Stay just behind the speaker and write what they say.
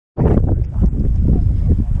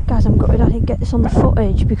Guys, I'm gutted I didn't get this on the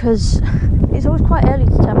footage because it's always quite early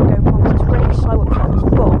to turn my GoPro on. It's really slow at first,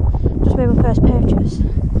 but just made my first purchase.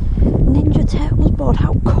 Ninja Turtles board,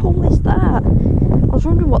 how cool is that? I was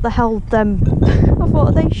wondering what the hell them. I thought,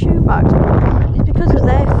 are they shoe bags? It's because of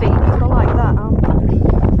their feet, they're like that, aren't they?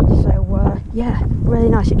 So yeah, really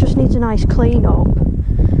nice. It just needs a nice clean up.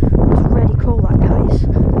 It's really cool, that, guys.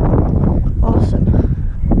 Awesome.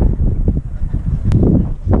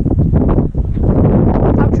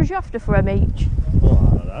 How much was you after for them each? Oh,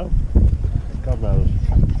 I don't know. God knows.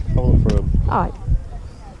 I'll look for them. Alright.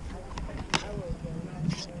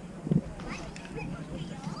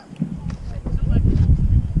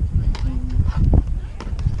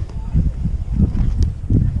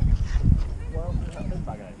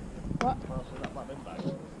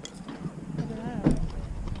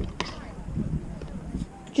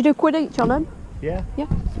 Did you do quid each on them? Yeah. Yeah?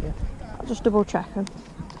 Yeah. I'll just double check them.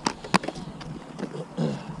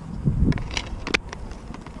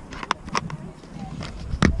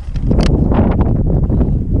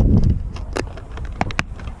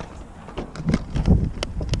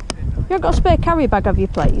 You haven't got a spare carry bag, have you,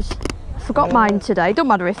 please? I forgot mine today. Don't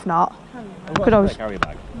matter if not. I've got a spare carry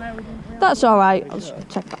bag. No, we didn't. That's alright. I'll just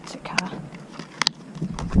take that to the car.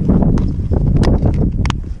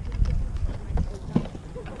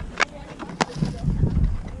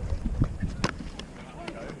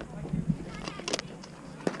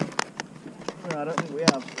 No, I don't think we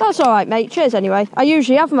have. That's alright, mate. Cheers anyway. I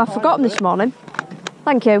usually have them. I forgot them this morning.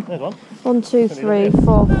 Thank you. There's one. 1, 2, 3,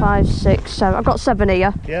 4, 5, 6, 7. I've got 7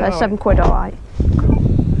 here. Yeah, So 7 quid, alright.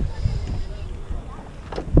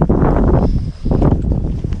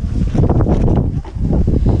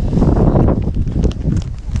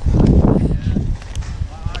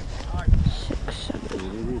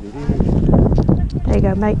 There you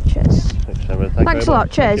go, mate. Cheers. Thanks a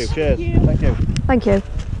lot. Cheers. Cheers. Thank you. Thank you.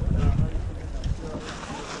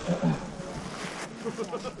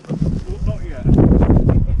 Not yet.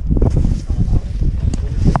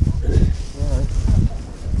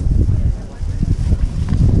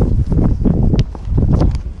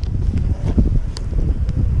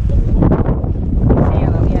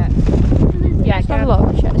 Yeah, have a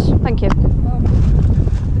look. Cheers. Thank you.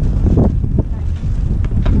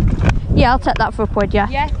 Yeah, I'll take that for a quid, yeah?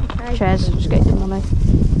 Yeah. Okay. Cheers. Just get your money.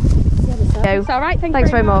 It's alright,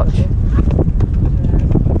 Thanks very much.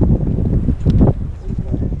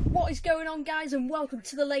 What is going on, guys, and welcome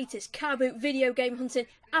to the latest Carboot video game hunting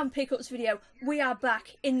and pickups video. We are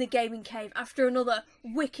back in the gaming cave after another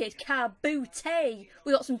wicked Carboot.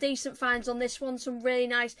 We got some decent finds on this one, some really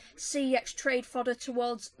nice CEX trade fodder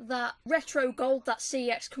towards that retro gold that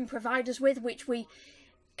CEX can provide us with, which we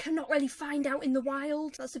cannot really find out in the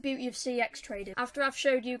wild. That's the beauty of CX trading. After I've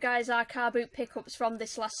showed you guys our Carboot pickups from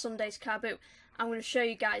this last Sunday's Carboot, I'm going to show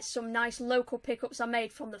you guys some nice local pickups I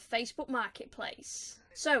made from the Facebook Marketplace.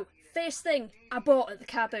 So, first thing I bought at the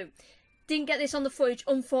Carboot. Didn't get this on the footage,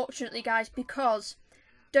 unfortunately, guys, because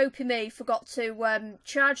Dopey me forgot to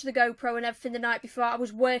charge the GoPro and everything the night before. I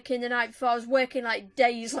was working the night before. I was working like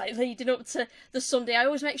days like leading up to the Sunday. I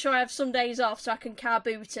always make sure I have some days off so I can car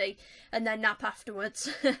booty and then nap afterwards.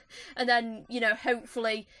 And then, you know,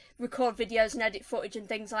 hopefully record videos and edit footage and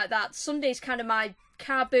things like that. Sunday's kind of my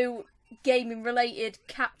Carboot gaming related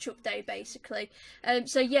catch-up day, basically.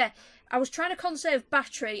 So yeah, I was trying to conserve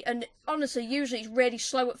battery, and honestly, usually it's really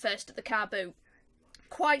slow at first at the Carboot.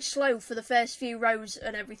 Quite slow for the first few rows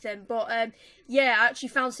and everything, but yeah, I actually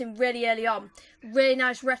found something really early on. Really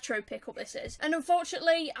nice retro pickup this is. And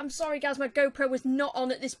unfortunately, I'm sorry guys, my GoPro was not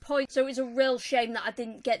on at this point, so it's a real shame that I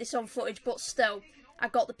didn't get this on footage, but still, I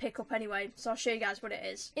got the pickup anyway, so I'll show you guys what it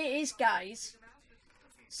is. It is, guys,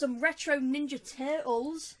 some retro Ninja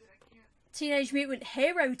Turtles. Teenage Mutant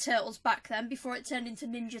Hero Turtles back then, before it turned into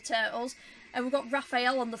Ninja Turtles. And we've got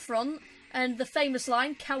Raphael on the front, and the famous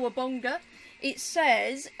line, Cowabunga. It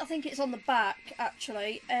says, I think it's on the back,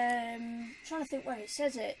 actually. I'm trying to think where it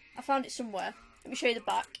says it. I found it somewhere. Let me show you the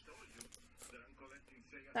back.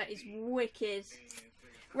 That is wicked.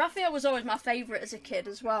 Raphael was always my favourite as a kid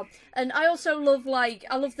as well. And I also love, like,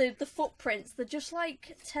 I love the footprints. They're just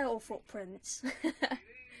like turtle footprints.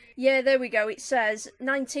 Yeah, there we go. It says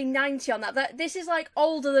 1990 on that. This is like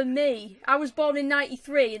older than me. I was born in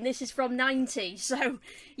 93 and this is from 90. So,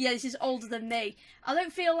 yeah, this is older than me. I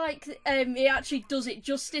don't feel like it actually does it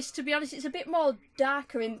justice, to be honest. It's a bit more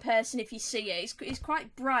darker in person if you see it. It's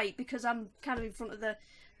quite bright because I'm kind of in front of the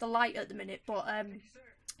light at the minute. But,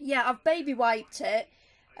 yeah, I've baby wiped it.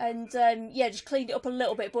 And, yeah, just cleaned it up a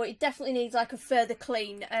little bit, but it definitely needs, like, a further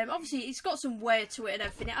clean. Obviously, it's got some wear to it and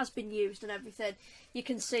everything. It has been used and everything. You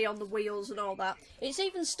can see on the wheels and all that. It's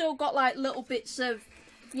even still got, like, little bits of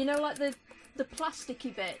You know, like the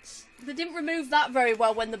plasticky bits. They didn't remove that very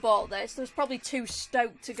well when they bought this. They was probably too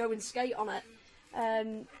stoked to go and skate on it.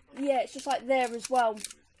 Yeah, it's just like there as well.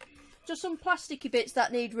 Just some plasticky bits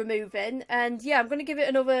that need removing. And yeah, I'm going to give it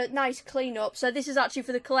another nice clean up. So this is actually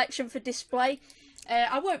for the collection for display.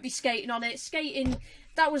 I won't be skating on it. Skating,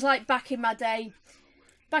 that was like back in my day.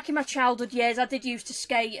 Back in my childhood years, I did used to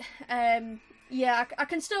skate. Yeah, I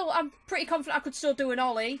can still, I'm pretty confident I could still do an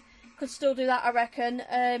ollie. Could still do that, I reckon.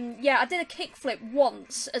 Yeah, I did a kickflip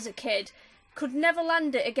once as a kid. Could never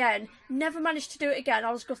land it again. Never managed to do it again.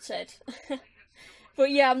 I was gutted. But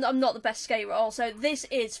yeah, I'm not the best skater at all. So this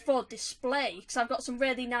is for display. Because I've got some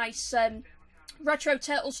really nice retro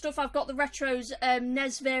turtle stuff. I've got the Retro's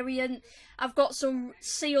NES variant. I've got some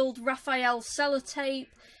sealed Raphael sellotape.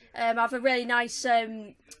 I have a really nice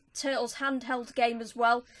Turtles handheld game as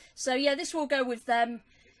well. So yeah, this will go with them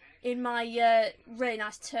in my really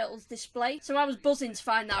nice Turtles display. So I was buzzing to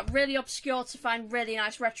find that. Really obscure to find really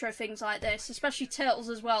nice retro things like this, especially Turtles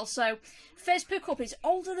as well. So first pickup is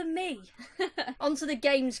older than me. Onto the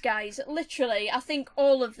games, guys. Literally, I think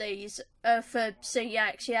all of these are for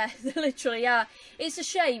CX. Yeah, they literally are. It's a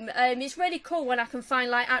shame. It's really cool when I can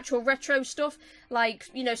find like actual retro stuff, like,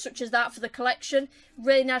 you know, such as that for the collection.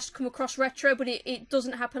 Really nice to come across retro, but it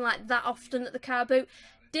doesn't happen like that often at the Carboot.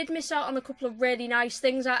 Did miss out on a couple of really nice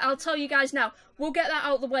things. I'll tell you guys now. We'll get that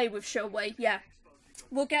out of the way with, shall we? Yeah.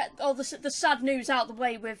 We'll get all the sad news out of the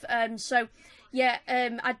way with. So, yeah,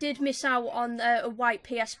 I did miss out on a white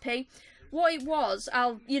PSP. What it was,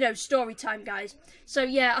 you know, story time, guys. So,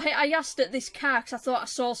 yeah, I asked at this car because I thought I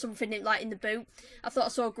saw something in the boot. I thought I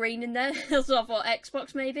saw green in there. So I thought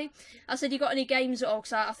Xbox, maybe. I said, you got any games at all?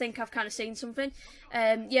 Because I think I've kind of seen something.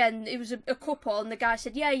 Yeah, and it was a couple, and the guy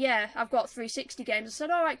said, yeah, I've got 360 games. I said,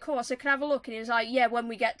 all right, cool. I said, can I have a look? And he was like, yeah, when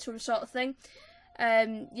we get to them, sort of thing.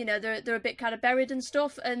 You know, they're a bit kind of buried and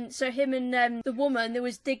stuff, and so him and the woman, they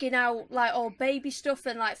was digging out like all baby stuff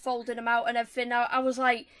and like folding them out and everything. I was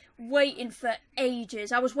like waiting for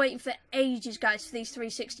ages. I was waiting for ages, guys, for these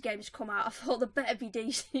 360 games to come out. I thought they better be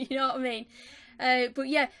decent, you know what I mean? But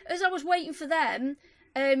yeah, as I was waiting for them,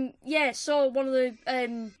 yeah, saw one of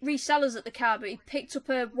the resellers at the Carboot. He picked up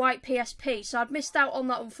a white PSP, so I'd missed out on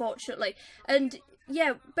that, unfortunately. And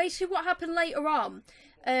yeah, basically what happened later on,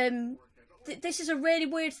 this is a really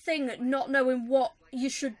weird thing, not knowing what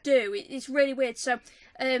you should do. It's really weird. So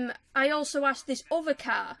I also asked this other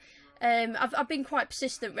car. I've been quite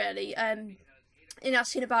persistent, really, in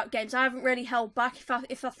asking about games. I haven't really held back.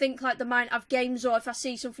 If I think like they might have games, or if I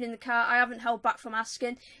see something in the car, I haven't held back from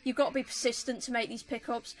asking. You've got to be persistent to make these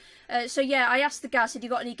pickups. So yeah, I asked the guy, I said, you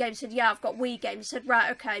got any games? He said, yeah, I've got Wii games. I said, right,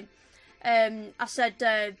 okay. I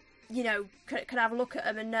said, you know, can I have a look at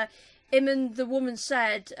them? And him and the woman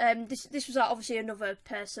said, this was obviously another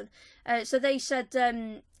person, so they said,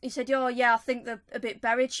 he said, oh yeah, I think they're a bit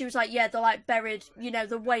buried. She was like, yeah, they're like buried, you know,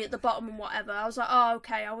 they're way at the bottom and whatever. I was like, oh,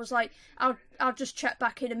 okay. I was like, I'll just check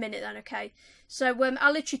back in a minute then, okay. So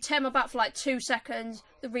I literally turned my back for like 2 seconds.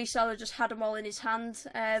 The reseller just had them all in his hand.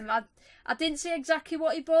 I didn't see exactly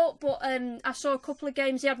what he bought, but I saw a couple of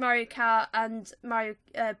games. He had Mario Kart and Mario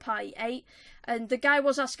Party 8, and the guy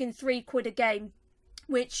was asking £3 a game,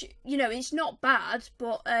 which, you know, it's not bad,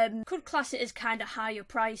 but could class it as kind of higher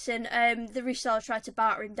pricing. The reseller tried to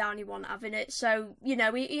barter him down, he wasn't having it, so, you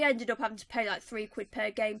know, he ended up having to pay like £3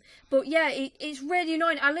 per game. But yeah, it's really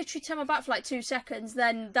annoying. I literally turned my back for like 2 seconds,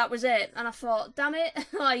 then that was it, and I thought, damn it,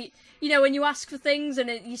 like, you know, when you ask for things and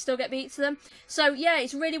you still get beat to them. So yeah,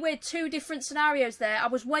 it's really weird. 2 different scenarios there. I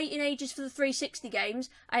was waiting ages for the 360 games.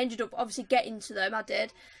 I ended up obviously getting to them, I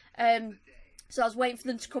did. So I was waiting for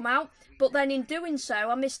them to come out. But then in doing so,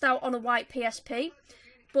 I missed out on a white PSP.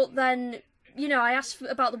 But then, you know, I asked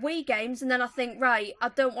about the Wii games, and then I think, right, I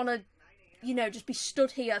don't want to, you know, just be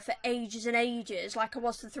stood here for ages and ages like I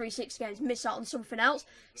was for the 360 games, miss out on something else.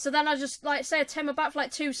 So then I just, like, say I turned my back for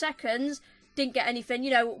like 2 seconds, didn't get anything,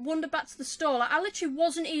 you know, wandered back to the store. Like, I literally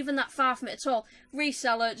wasn't even that far from it at all.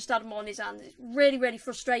 Reseller just had them on his hand. It's really, really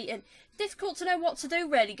frustrating. Difficult to know what to do,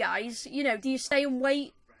 really, guys. You know, do you stay and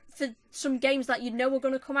wait for some games that you know are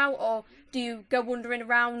going to come out, or do you go wandering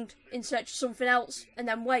around in search of something else and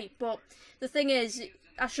then wait? But the thing is,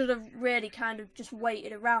 I should have really kind of just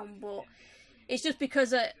waited around, but it's just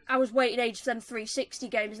because I was waiting ages for them 360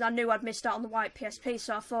 games, and I knew I'd missed out on the white PSP,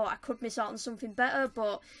 so I thought I could miss out on something better.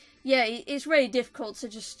 But yeah, it's really difficult to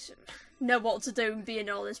just know what to do and be in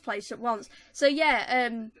all this place at once. So yeah,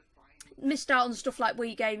 missed out on stuff like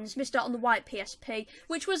Wii games, missed out on the white PSP,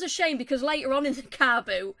 which was a shame because later on in the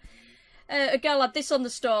Carboot, a girl had this on the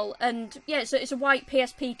stall, and yeah, so it's a white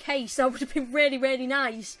PSP case. That would have been really, really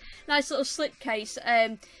nice. Nice little slip case.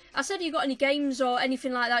 I said, you got any games or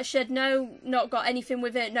anything like that? She said, no, not got anything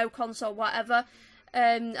with it, no console, whatever.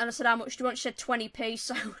 And I said, how much do you want? She said 20p.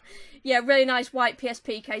 So yeah, really nice white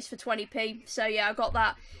PSP case for 20p. So yeah, I got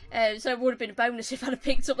that. So it would have been a bonus if I'd have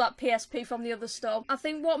picked up that PSP from the other store. I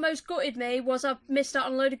think what most gutted me was I missed out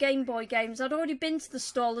on a load of Game Boy games. I'd already been to the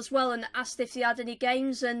stall as well and asked if they had any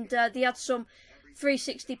games, and they had some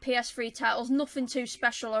 360 PS3 titles, nothing too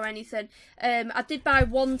special or anything. I did buy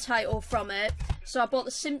one title from it, so I bought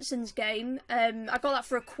the Simpsons game. I got that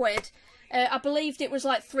for £1. I believed it was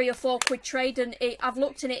like £3 or £4 trade, and I've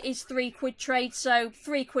looked and it is £3 trade, so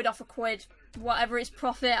 £3 off £1, whatever its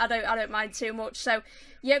profit, I don't mind too much. So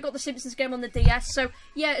yeah, got the Simpsons game on the DS. So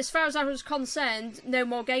yeah, as far as I was concerned, no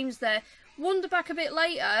more games there. Wonder back a bit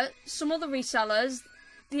later, some other resellers,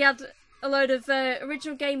 they had a load of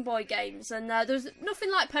original Game Boy games, and there was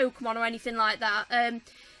nothing like Pokemon or anything like that.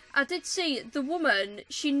 I did see the woman,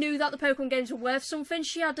 she knew that the Pokemon games were worth something.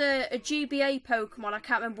 She had a GBA Pokemon, I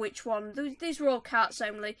can't remember which one. These were all carts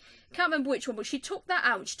only. Can't remember which one, but she took that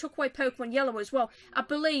out. She took away Pokemon Yellow as well.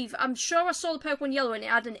 I'm sure I saw the Pokemon Yellow and it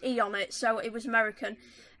had an E on it, so it was American.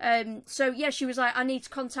 So yeah, she was like, I need to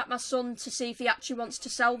contact my son to see if he actually wants to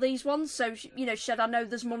sell these ones. So, you know, she said, I know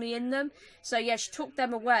there's money in them. So yeah, she took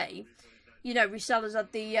them away. You know, resellers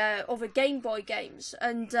had the other Game Boy games.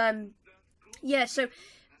 And yeah, so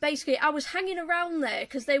basically, I was hanging around there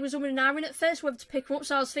because they was umming and ahhing at first whether to pick them up.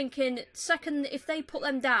 So I was thinking, second, if they put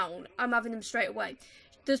them down, I'm having them straight away.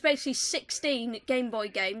 There's basically 16 Game Boy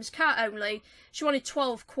games, cart only. She wanted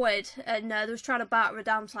 £12, and they was trying to barter her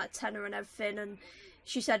down to like tenner and everything, and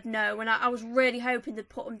she said no. And I was really hoping they'd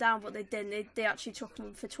put them down, but they didn't. They actually took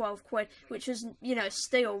them for £12, which was, you know,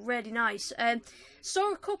 still really nice.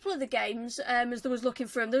 Saw a couple of the games as there was looking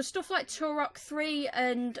for them. There was stuff like Turok 3,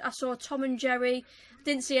 and I saw Tom and Jerry.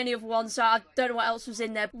 Didn't see any other ones, so I don't know what else was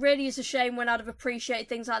in there. Really is a shame when I'd have appreciated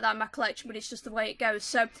things like that in my collection, but it's just the way it goes.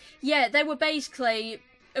 So yeah, they were basically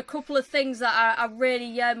a couple of things that I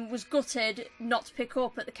really was gutted not to pick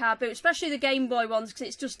up at the Carboot, especially the Game Boy ones, because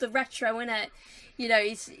it's just the retro, innit? You know,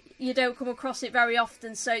 you don't come across it very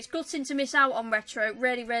often, so it's gutting to miss out on retro. It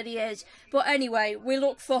really, really is. But anyway, we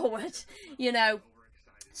look forward, you know.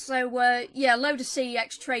 So, yeah, load of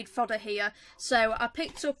CEX trade fodder here. So, I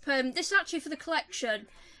picked up, this is actually for the collection,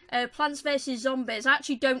 Plants vs Zombies. I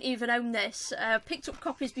actually don't even own this. I picked up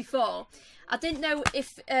copies before. I didn't know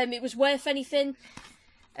if it was worth anything.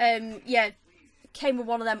 Yeah, came with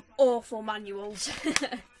one of them awful manuals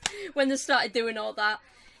when they started doing all that.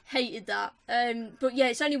 Hated that. But yeah,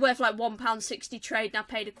 it's only worth like £1.60 trade, and I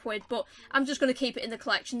paid £1. But I'm just going to keep it in the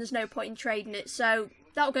collection. There's no point in trading it. So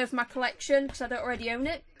that'll go for my collection because I don't already own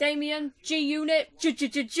it. Damien, G-Unit,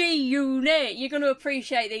 G-Unit. You're going to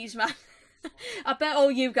appreciate these, man. I bet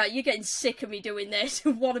all you guys, you're getting sick of me doing this.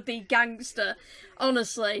 Wannabe gangster,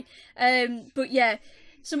 honestly. But yeah,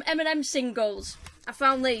 some Eminem singles. I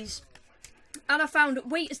found these. And I found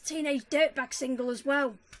Wheater's Teenage Dirtbag single as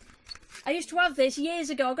well. I used to have this years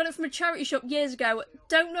ago. I got it from a charity shop years ago.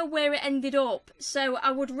 Don't know where it ended up. So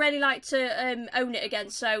I would really like to own it again.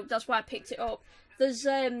 So that's why I picked it up. There's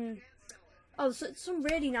some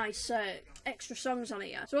really nice extra songs on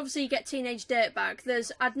here. So obviously you get Teenage Dirtbag.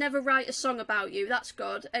 There's I'd Never Write a Song About You. That's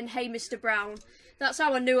good. And Hey Mr. Brown. That's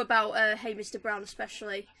how I knew about Hey Mr. Brown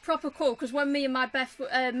especially. Proper cool, because when me and my Beth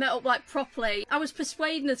met up like properly, I was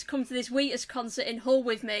persuading her to come to this Wheater's concert in Hull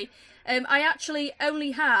with me. I actually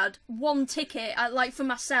only had one ticket, like for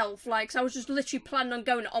myself, like, cause I was just literally planning on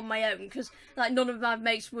going on my own, because like none of my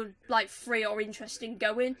mates were like free or interested in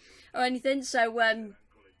going or anything. So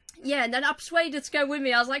yeah, and then I persuaded her to go with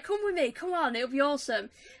me. I was like, come with me, come on, it'll be awesome.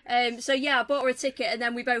 So yeah, I bought her a ticket and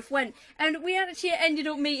then we both went. And we actually ended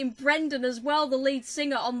up meeting Brendan as well, the lead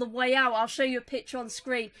singer, on the way out. I'll show you a picture on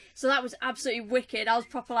screen. So that was absolutely wicked. I was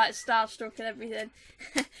proper like starstruck and everything.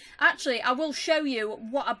 Actually, I will show you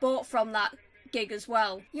what I bought from that gig as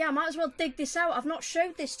well. Yeah, I might as well dig this out. I've not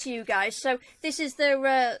showed this to you guys. So this is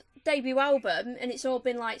their debut album, and it's all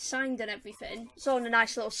been like signed and everything. It's all in a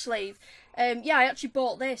nice little sleeve. Yeah, I actually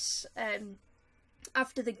bought this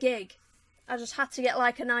after the gig. I just had to get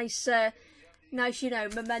like a nice, you know,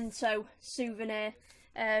 memento souvenir.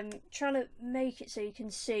 Trying to make it so you can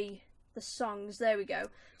see the songs. There we go.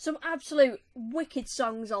 Some absolute wicked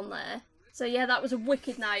songs on there. So yeah, that was a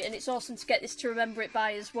wicked night, and it's awesome to get this to remember it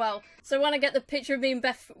by as well. So when I get the picture of me and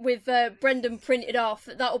Beth with Brendan printed off,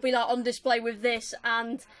 that'll be like on display with this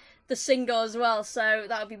and the single as well, so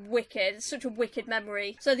that'll be wicked. It's such a wicked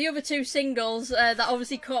memory. So the other two singles that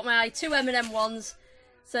obviously caught my eye, two Eminem ones.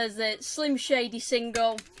 Says that Slim Shady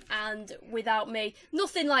single and Without Me.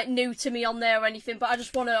 Nothing like new to me on there or anything, but I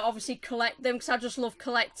just want to obviously collect them because I just love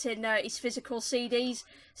collecting his physical CDs.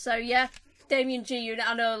 So yeah, Damien G Unit,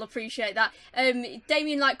 I know he'll appreciate that.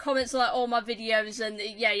 Damien like comments like all my videos, and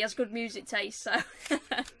yeah, he has good music taste, so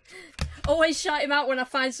always shout him out when I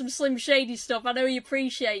find some Slim Shady stuff. I know he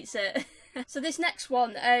appreciates it. So this next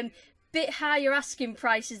one, bit higher asking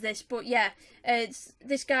price is this, but yeah,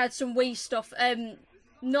 this guy had some Wii stuff.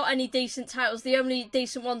 Not any decent titles. The only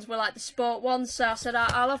decent ones were like the sport ones, so I said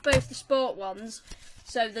I'll have both the sport ones.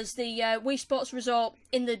 So there's the Wii Sports Resort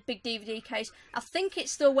in the big DVD case. I think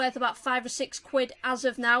it's still worth about £5 or £6 as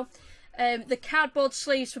of now. The cardboard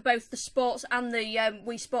sleeves for both the sports and the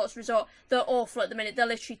Wii Sports Resort, they're awful at the minute. They're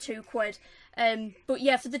literally £2. But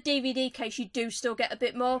yeah, for the DVD case, you do still get a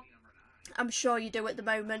bit more. I'm sure you do at the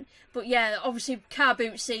moment. But yeah, obviously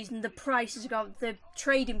Carboot season, the prices have gone, the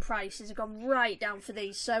trading prices have gone right down for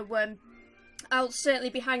these. So I'll certainly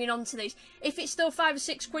be hanging on to these. If it's still £5 or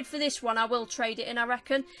 £6 for this one, I will trade it in, I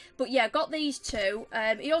reckon. But yeah, got these two.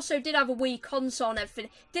 He also did have a Wii console and everything.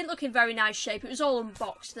 Didn't look in very nice shape. It was all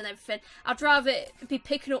unboxed and everything. I'd rather be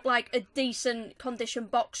picking up like a decent condition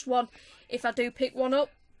boxed one if I do pick one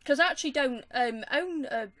up. Because I actually don't own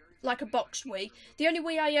like a box Wii. The only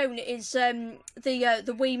Wii I own is the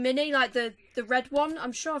Wii Mini, like the red one.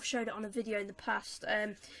 I'm sure I've showed it on a video in the past.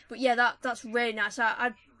 But yeah, that's really nice.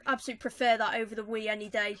 I absolutely prefer that over the Wii any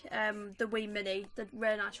day. The Wii Mini, the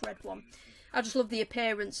really nice red one. I just love the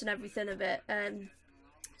appearance and everything of it.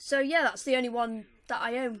 So yeah, that's the only one that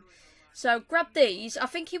I own. So grab these. I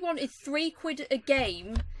think he wanted £3 a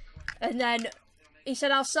game, and then he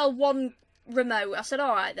said I'll sell one remote. I said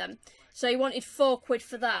alright then. So he wanted £4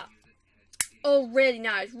 for that. All really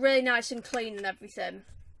nice and clean and everything.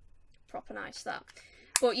 Proper nice that.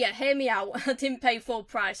 But yeah, hear me out. I didn't pay full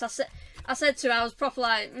price. I said to him, I was proper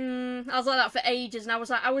like, I was like that for ages, and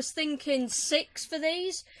I was thinking 6 for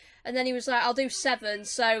these, and then he was like, I'll do 7.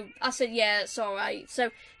 So I said, yeah, it's all right.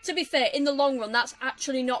 So to be fair, in the long run, that's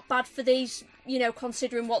actually not bad for these, you know,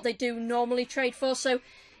 considering what they do normally trade for. So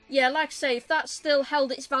yeah, like I say, if that still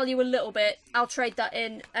held its value a little bit, I'll trade that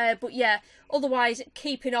in. But yeah, otherwise,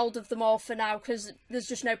 keeping hold of them all for now, because there's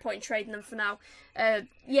just no point in trading them for now.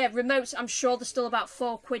 Yeah, remotes, I'm sure they're still about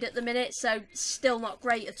 £4 at the minute, so still not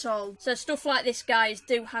great at all. So stuff like this, guys,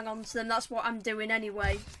 do hang on to them. That's what I'm doing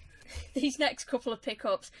anyway. These next couple of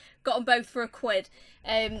pickups, got them both for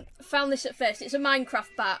 £1. Found this at first. It's a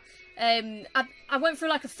Minecraft bat. I went through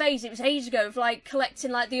like a phase, it was ages ago, of like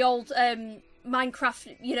collecting like the old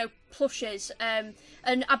Minecraft, you know, plushes, and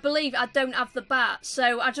I believe I don't have the bat,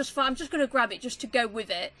 so I just thought I'm just going to grab it just to go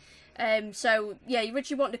with it. So yeah, he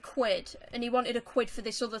originally wanted £1, and he wanted £1 for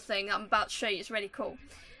this other thing that I'm about to show you. It's really cool.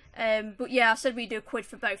 But yeah, I said we'd do £1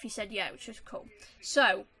 for both. He said yeah, which is cool.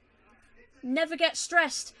 So never get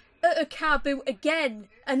stressed at a Carboot again.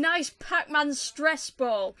 A nice Pac-Man stress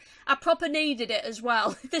ball. I proper needed it as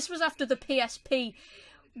well. This was after the PSP.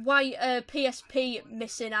 Why PSP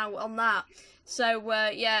missing out on that. So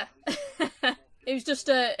yeah, it was just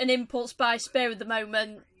an impulse buy, spare at the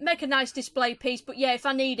moment. Make a nice display piece, but yeah, if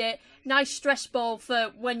I need it, nice stress ball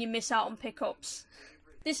for when you miss out on pickups.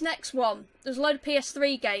 This next one, there's a load of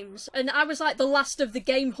PS3 games, and I was like the last of the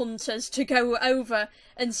game hunters to go over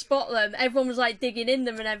and spot them. Everyone was like digging in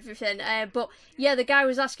them and everything, but yeah, the guy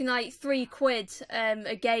was asking like £3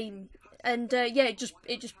 a game. And yeah, it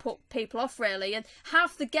just put people off really. And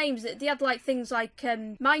half the games, they had like things like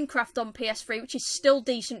Minecraft on PS3, which is still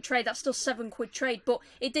decent trade. That's still £7 trade, but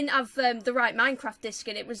it didn't have the right Minecraft disc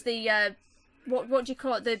in it. It was the what do you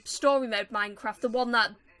call it? The story mode Minecraft, the one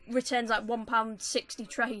that returns like £1.60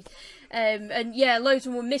 trade. And yeah, loads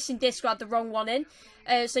of them were missing disc or had the wrong one in.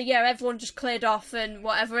 So yeah, everyone just cleared off and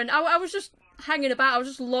whatever. And I was just hanging about. I was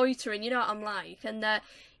just loitering. You know what I'm like. And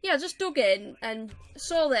yeah, I just dug in and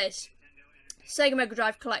saw this Sega Mega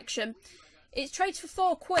Drive collection. It trades for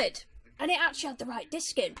 £4, and it actually had the right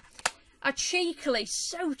disc in. I cheekily,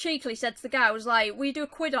 so cheekily said to the guy, I was like, will you do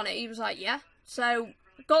 £1 on it? He was like, yeah. So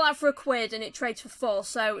got that for £1, and it trades for 4,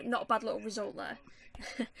 so not a bad little result there.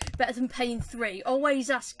 Better than paying 3. Always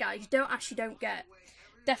ask, guys. Don't ask, you don't get.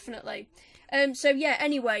 Definitely. So yeah,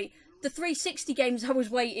 anyway, the 360 games I was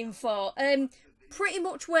waiting for. Pretty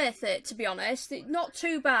much worth it, to be honest. Not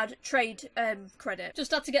too bad trade credit.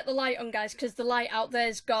 Just had to get the light on, guys, because the light out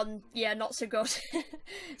there's gone, yeah, not so good.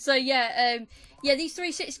 So yeah, yeah, these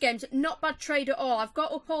 360 games, not bad trade at all. I've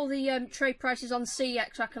got up all the trade prices on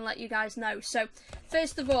CX so I can let you guys know. So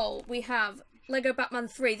first of all, we have Lego Batman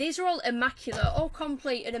 3. These are all immaculate, all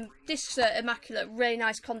complete, and discs are immaculate, really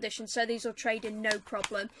nice condition, so these will trade in no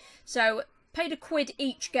problem. So Paid £1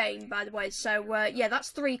 each game, by the way. So, yeah,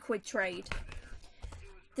 that's £3 trade.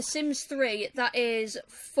 The Sims 3, that is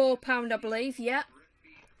 £4, I believe, yeah.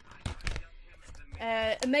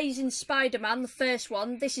 Amazing Spider-Man, the first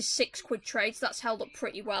one, this is £6 trade, so that's held up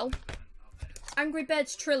pretty well. Angry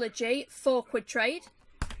Birds Trilogy, £4 trade.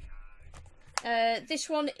 This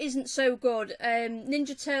one isn't so good.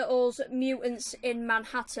 Ninja Turtles Mutants in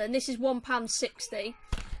Manhattan, this is £1.60.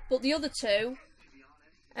 But the other two,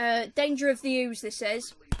 Danger of the Ooze this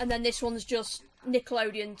is, and then this one's just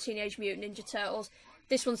Nickelodeon Teenage Mutant Ninja Turtles.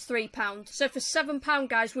 This one's £3. So for £7,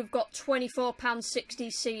 guys, we've got £24.60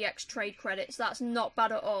 CX trade credits. That's not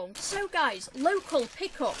bad at all. So, guys, local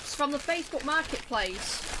pickups from the Facebook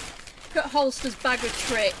Marketplace. Look at Holster's bag of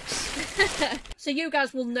tricks. So you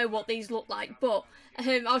guys will know what these look like, but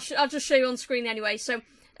I'll just show you on screen anyway. So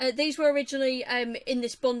these were originally in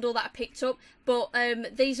this bundle that I picked up, but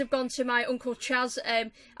these have gone to my Uncle Chaz.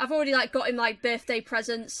 I've already got him birthday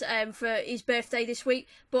presents for his birthday this week,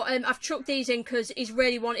 but I've chucked these in because he's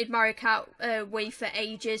really wanted Mario Kart Wii for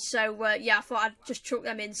ages. So yeah, I thought I'd just chuck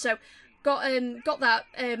them in. So got that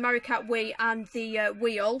Mario Kart Wii and the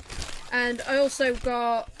wheel, and I also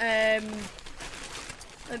got let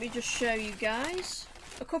me just show you guys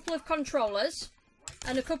a couple of controllers.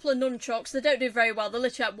 And a couple of nunchucks. They don't do very well. They're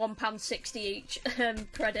literally at £1.60 each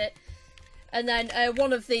credit. And then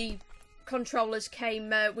one of the controllers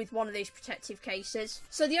came with one of these protective cases.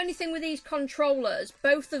 So the only thing with these controllers,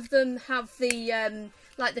 both of them have the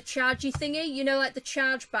the chargy thingy. You know, like the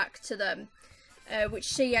charge back to them, which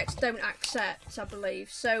CX don't accept, I believe.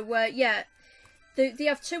 So yeah. They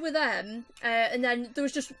have two of them, and then there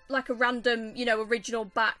was just like a random, you know, original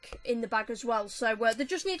back in the bag as well. So they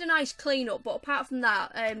just need a nice clean up, but apart from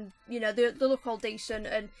that, you know, they look all decent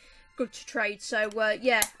and good to trade. So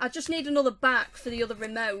yeah, I just need another back for the other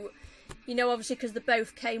remote. You know, obviously because they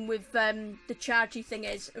both came with the chargy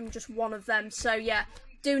thingies and just one of them. So yeah,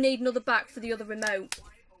 do need another back for the other remote.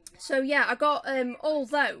 So yeah, I got all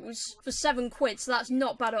those for £7, so that's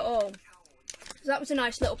not bad at all. So that was a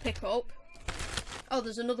nice little pickup. Oh,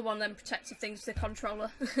 there's another one of them protective things for the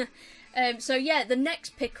controller. So yeah, the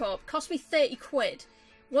next pickup cost me £30.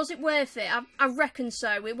 Was it worth it? I reckon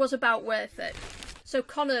so. It was about worth it. So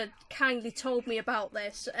Connor kindly told me about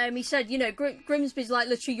this. He said, you know, Grimsby's like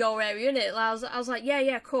literally your area, innit? I was like,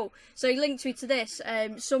 yeah, cool. So he linked me to this,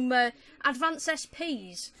 some advanced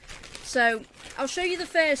SPs. So I'll show you the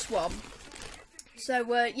first one.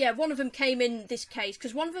 So yeah, one of them came in this case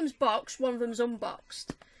because one of them's boxed, one of them's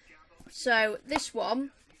unboxed. So this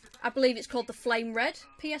one, I believe it's called the Flame Red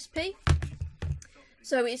PSP.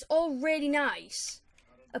 So it's all really nice.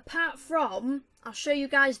 Apart from, I'll show you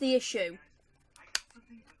guys the issue.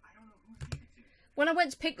 When I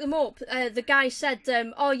went to pick them up, the guy said,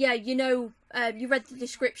 oh yeah, you know, you read the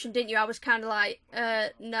description, didn't you? I was kind of like,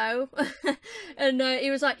 no. And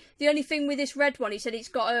he was like, the only thing with this red one, he said it's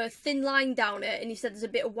got a thin line down it, and he said there's a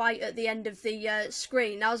bit of white at the end of the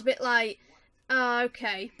screen. I was a bit like,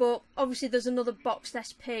 okay, but obviously there's another boxed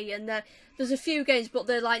SP, and there's a few games, but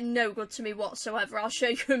they're like no good to me whatsoever. I'll show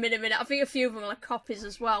you them in a minute. I think a few of them are like copies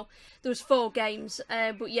as well. There was 4 games,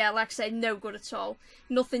 but yeah, like I say, no good at all.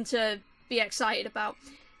 Nothing to be excited about.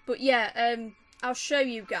 But yeah, I'll show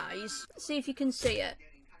you guys. See if you can see it.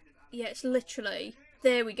 Yeah, it's literally,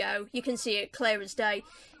 there we go. You can see it clear as day.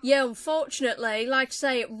 Yeah, unfortunately, like I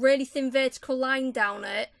say, really thin vertical line down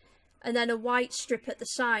it, and then a white strip at the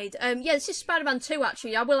side. Yeah, this is Spider-Man 2,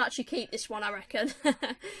 actually. I will actually keep this one, I reckon.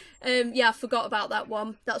 Yeah, I forgot about that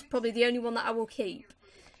one. That's probably the only one that I will keep.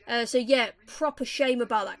 So, yeah, proper shame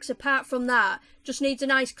about that. Because apart from that, just needs a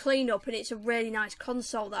nice clean-up, and it's a really nice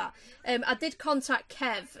console, that. I did contact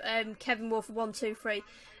Kevin Wolf 123,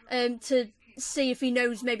 to see if he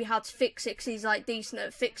knows maybe how to fix it, because he's, like, decent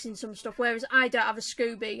at fixing some stuff. Whereas I don't have a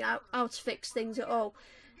Scooby how to fix things at all.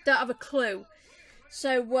 Don't have a clue.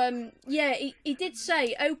 So, yeah, he did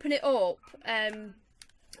say open it up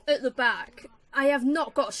at the back. I have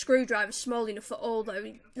not got a screwdriver small enough for all,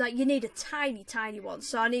 though. Like, you need a tiny, tiny one.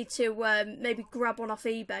 So I need to maybe grab one off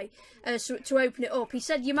eBay so to open it up. He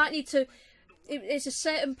said you might need to... It's a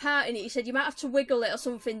certain part in it. He said you might have to wiggle it or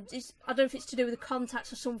something. I don't know if it's to do with the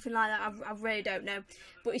contacts or something like that. I really don't know.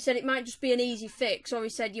 But he said it might just be an easy fix. Or he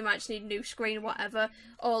said you might just need a new screen or whatever.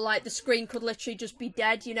 Or like the screen could literally just be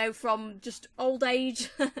dead, you know, from just old age.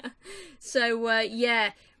 So,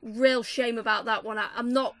 yeah, real shame about that one. I'm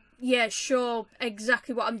not, sure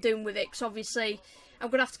exactly what I'm doing with it. Because obviously I'm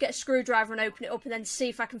going to have to get a screwdriver and open it up and then see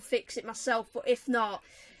if I can fix it myself. But if not...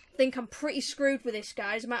 I think I'm pretty screwed with this,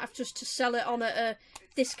 guys. I might have just to sell it on at a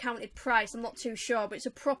discounted price. I'm not too sure, but it's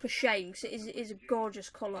a proper shame because it is a gorgeous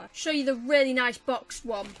colour. Show you the really nice boxed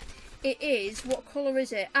one. it is, what colour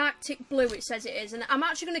is it? Arctic blue it says it is, and I'm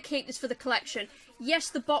actually going to keep this for the collection. Yes,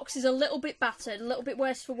 the box is a little bit battered, a little bit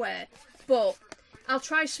worse for wear, but I'll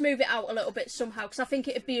try smooth it out a little bit somehow, because I think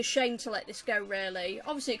it'd be a shame to let this go, really.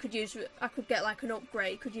 Obviously, I could get like an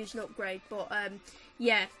upgrade, could use an upgrade, but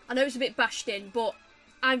yeah, I know it's a bit bashed in, but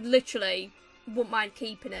I literally wouldn't mind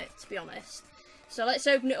keeping it, to be honest. So let's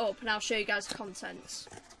open it up and I'll show you guys the contents.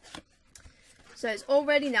 So it's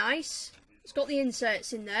already nice. It's got the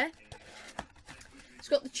inserts in there. It's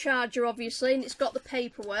got the charger, obviously, and it's got the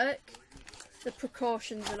paperwork, the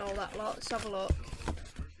precautions and all that lot. Let's have a look.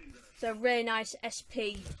 It's a really nice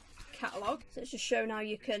SP catalogue. So it's just showing how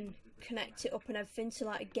you can connect it up and everything to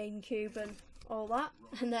like a GameCube and all that.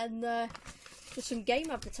 And then just some game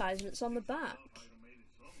advertisements on the back.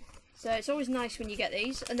 So it's always nice when you get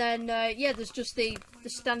these. And then, yeah, there's just the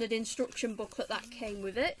standard instruction booklet that came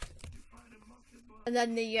with it. And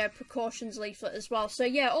then the precautions leaflet as well. So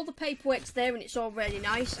yeah, all the paperwork's there and it's all really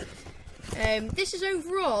nice. This is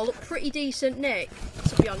overall pretty decent nick,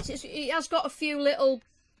 to be honest. It has got a few little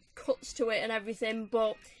cuts to it and everything,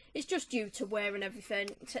 but it's just due to wear and everything.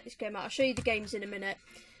 I'll take this game out. I'll show you the games in a minute.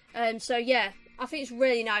 So yeah, I think it's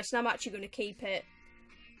really nice and I'm actually going to keep it.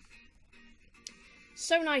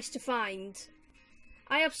 So nice to find.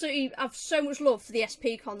 I absolutely have so much love for the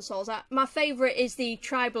SP consoles. My favourite is the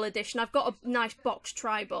Tribal Edition. I've got a nice box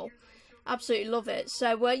Tribal. Absolutely love it.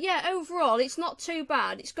 So, yeah, overall, it's not too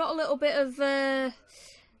bad. It's got a little bit of,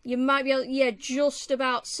 you might be able, yeah, just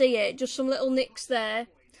about see it. Just some little nicks there.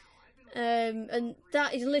 And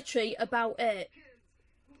that is literally about it.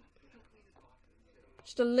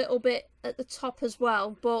 Just a little bit at the top as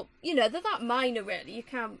well. But, you know, they're that minor, really. You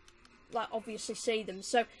can't, like, obviously see them.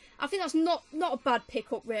 So I think that's not a bad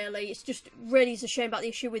pickup, really. It's just really is a shame about the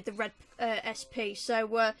issue with the red SP.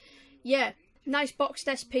 So yeah, nice boxed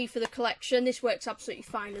SP for the collection. This works absolutely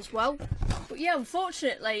fine as well. But yeah,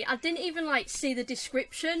 unfortunately, I didn't even like see the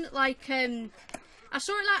description. Like I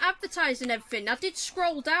saw it like advertised and everything. I did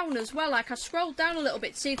scroll down as well. Like I scrolled down a little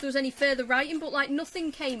bit to see if there was any further writing, but like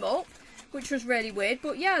nothing came up, which was really weird.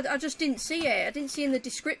 But yeah, I just didn't see it. I didn't see in the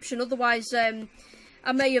description. Otherwise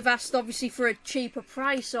I may have asked, obviously, for a cheaper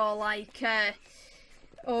price or, like, yeah,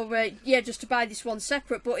 just to buy this one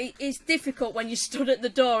separate. But it is difficult when you stood at the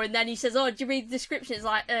door and then he says, oh, do you read the description? It's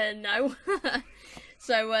like, no.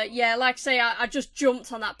 So, yeah, like I say, I just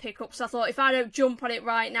jumped on that pickup. So I thought, if I don't jump on it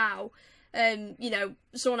right now, you know,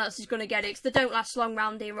 someone else is going to get it. Because they don't last long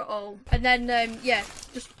round here at all. And then, yeah,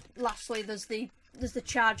 just lastly, there's the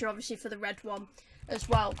charger, obviously, for the red one as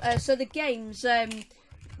well. So the games...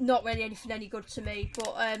 not really anything any good to me,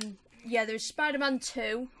 but yeah, there's Spider-Man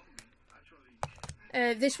 2.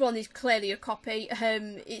 This one is clearly a copy.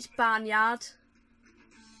 It's Barnyard.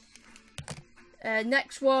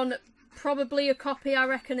 Next one, probably a copy, I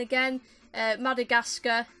reckon, again.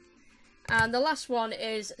 Madagascar. And the last one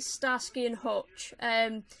is Starsky and Hutch.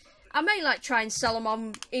 I may like try and sell them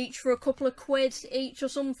on each for a couple of quid each or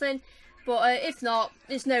something, but if not,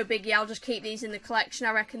 it's no biggie. I'll just keep these in the collection,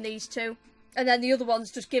 I reckon, these two. And then the other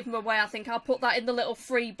ones, just give them away, I think. I'll put that in the little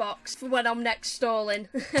free box for when I'm next stalling.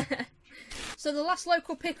 So the last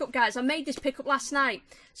local pickup, guys. I made this pickup last night.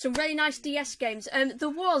 Some really nice DS games. There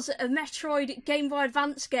was a Metroid Game Boy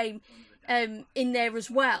Advance game in there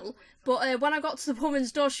as well. But when I got to the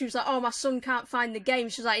woman's door, she was like, oh, my son can't find the game.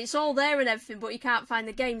 She was like, it's all there and everything, but he can't find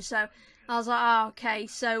the game. So I was like, oh, okay.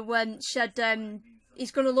 So she said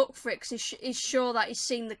he's going to look for it because he's sure that he's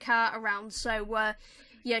seen the cart around. So...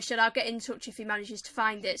 yeah, I'll get in touch if he manages to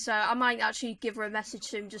find it. So I might actually give her a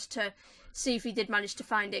message to him just to see if he did manage to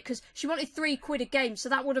find it. Because she wanted £3 a game, so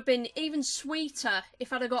that would have been even sweeter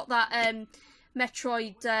if I'd have got that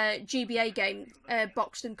Metroid GBA game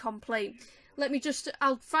boxed and complete. Let me just...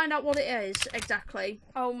 I'll find out what it is exactly.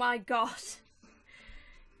 Oh my god.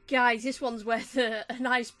 Guys, this one's worth a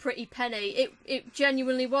nice pretty penny. It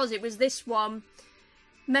genuinely was. It was this one.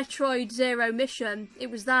 Metroid Zero Mission.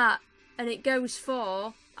 It was that. And it goes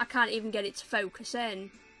for... I can't even get it to focus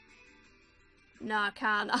in. No, I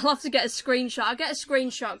can't. I'll have to get a screenshot. I'll get a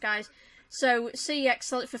screenshot, guys. So, CEX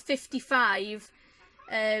sell it for 55.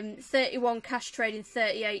 31 cash trading,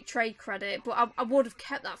 38 trade credit. But I would have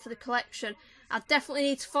kept that for the collection. I definitely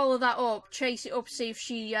need to follow that up. Chase it up, see if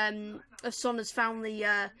she... her son has found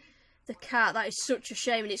the cart. That is such a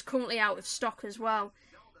shame. And it's currently out of stock as well.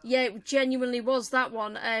 Yeah, it genuinely was that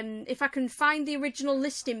one. If I can find the original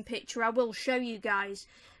listing picture, I will show you guys.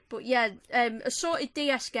 But yeah, assorted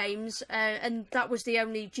DS games, and that was the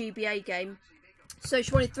only GBA game. So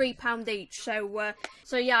she wanted £3 each.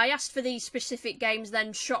 So yeah, I asked for these specific games,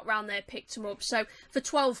 then shot round there, picked them up. So for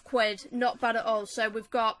 12 quid, not bad at all. So we've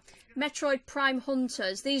got Metroid Prime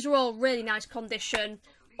Hunters. These are all really nice condition.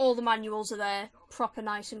 All the manuals are there, proper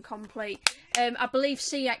nice and complete. I believe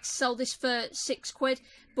CX sell this for 6 quid,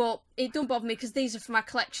 but it don't bother me because these are for my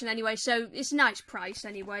collection anyway, so it's a nice price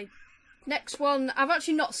anyway. Next one, I've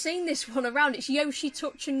actually not seen this one around. It's Yoshi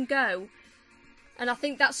Touch and Go. And I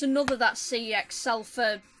think that's another that CX sell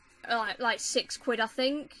for like 6 quid, I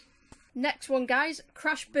think. Next one, guys,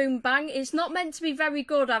 Crash Boom Bang. It's not meant to be very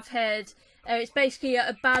good, I've heard. It's basically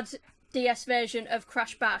a bad DS version of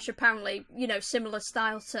Crash Bash, apparently. You know, similar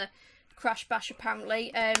style to Crash Bash,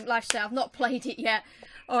 apparently. Like I say, I've not played it yet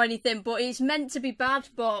or anything, but it's meant to be bad.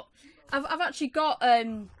 But I've actually got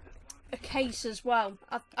a case as well.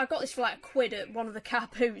 I got this for like £1 at one of the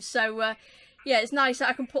Carboots, so yeah, it's nice that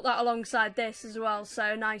I can put that alongside this as well.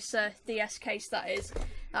 So nice DS case that is,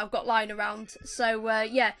 that I've got lying around. So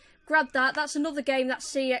yeah, grab that. That's another game that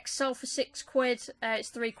CX sell for 6 quid. It's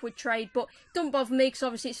 3 quid trade, but don't bother me because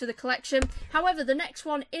obviously it's for the collection. However, the next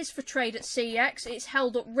one is for trade at CX. It's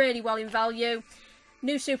held up really well in value.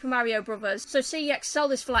 New Super Mario Brothers. So CX sell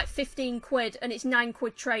this for like 15 quid and it's 9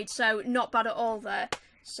 quid trade, so not bad at all there.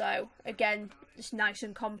 So again, it's nice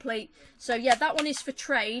and complete. So yeah, that one is for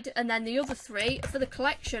trade, and then the other 3 are for the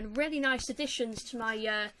collection. Really nice additions to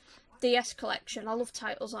my DS collection. I love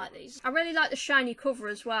titles like these. I really like the shiny cover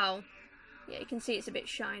as well. Yeah, you can see it's a bit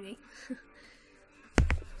shiny.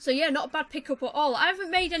 So yeah, not a bad pickup at all. I haven't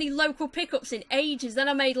made any local pickups in ages. Then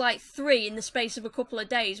I made like 3 in the space of a couple of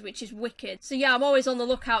days, which is wicked. So yeah, I'm always on the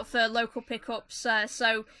lookout for local pickups.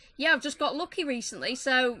 So yeah, I've just got lucky recently.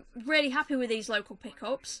 So really happy with these local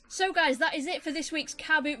pickups. So guys, that is it for this week's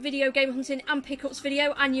Carboot video game hunting and pickups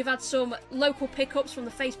video. And you've had some local pickups from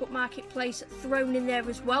the Facebook Marketplace thrown in there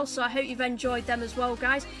as well. So I hope you've enjoyed them as well,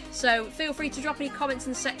 guys. So feel free to drop any comments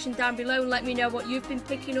in the section down below and let me know what you've been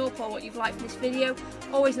picking up or what you've liked from this video.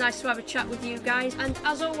 Always nice to have a chat with you guys, and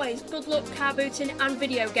as always, good luck car booting and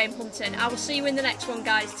video game hunting. I will see you in the next one,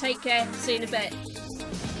 guys. Take care, see you in a bit.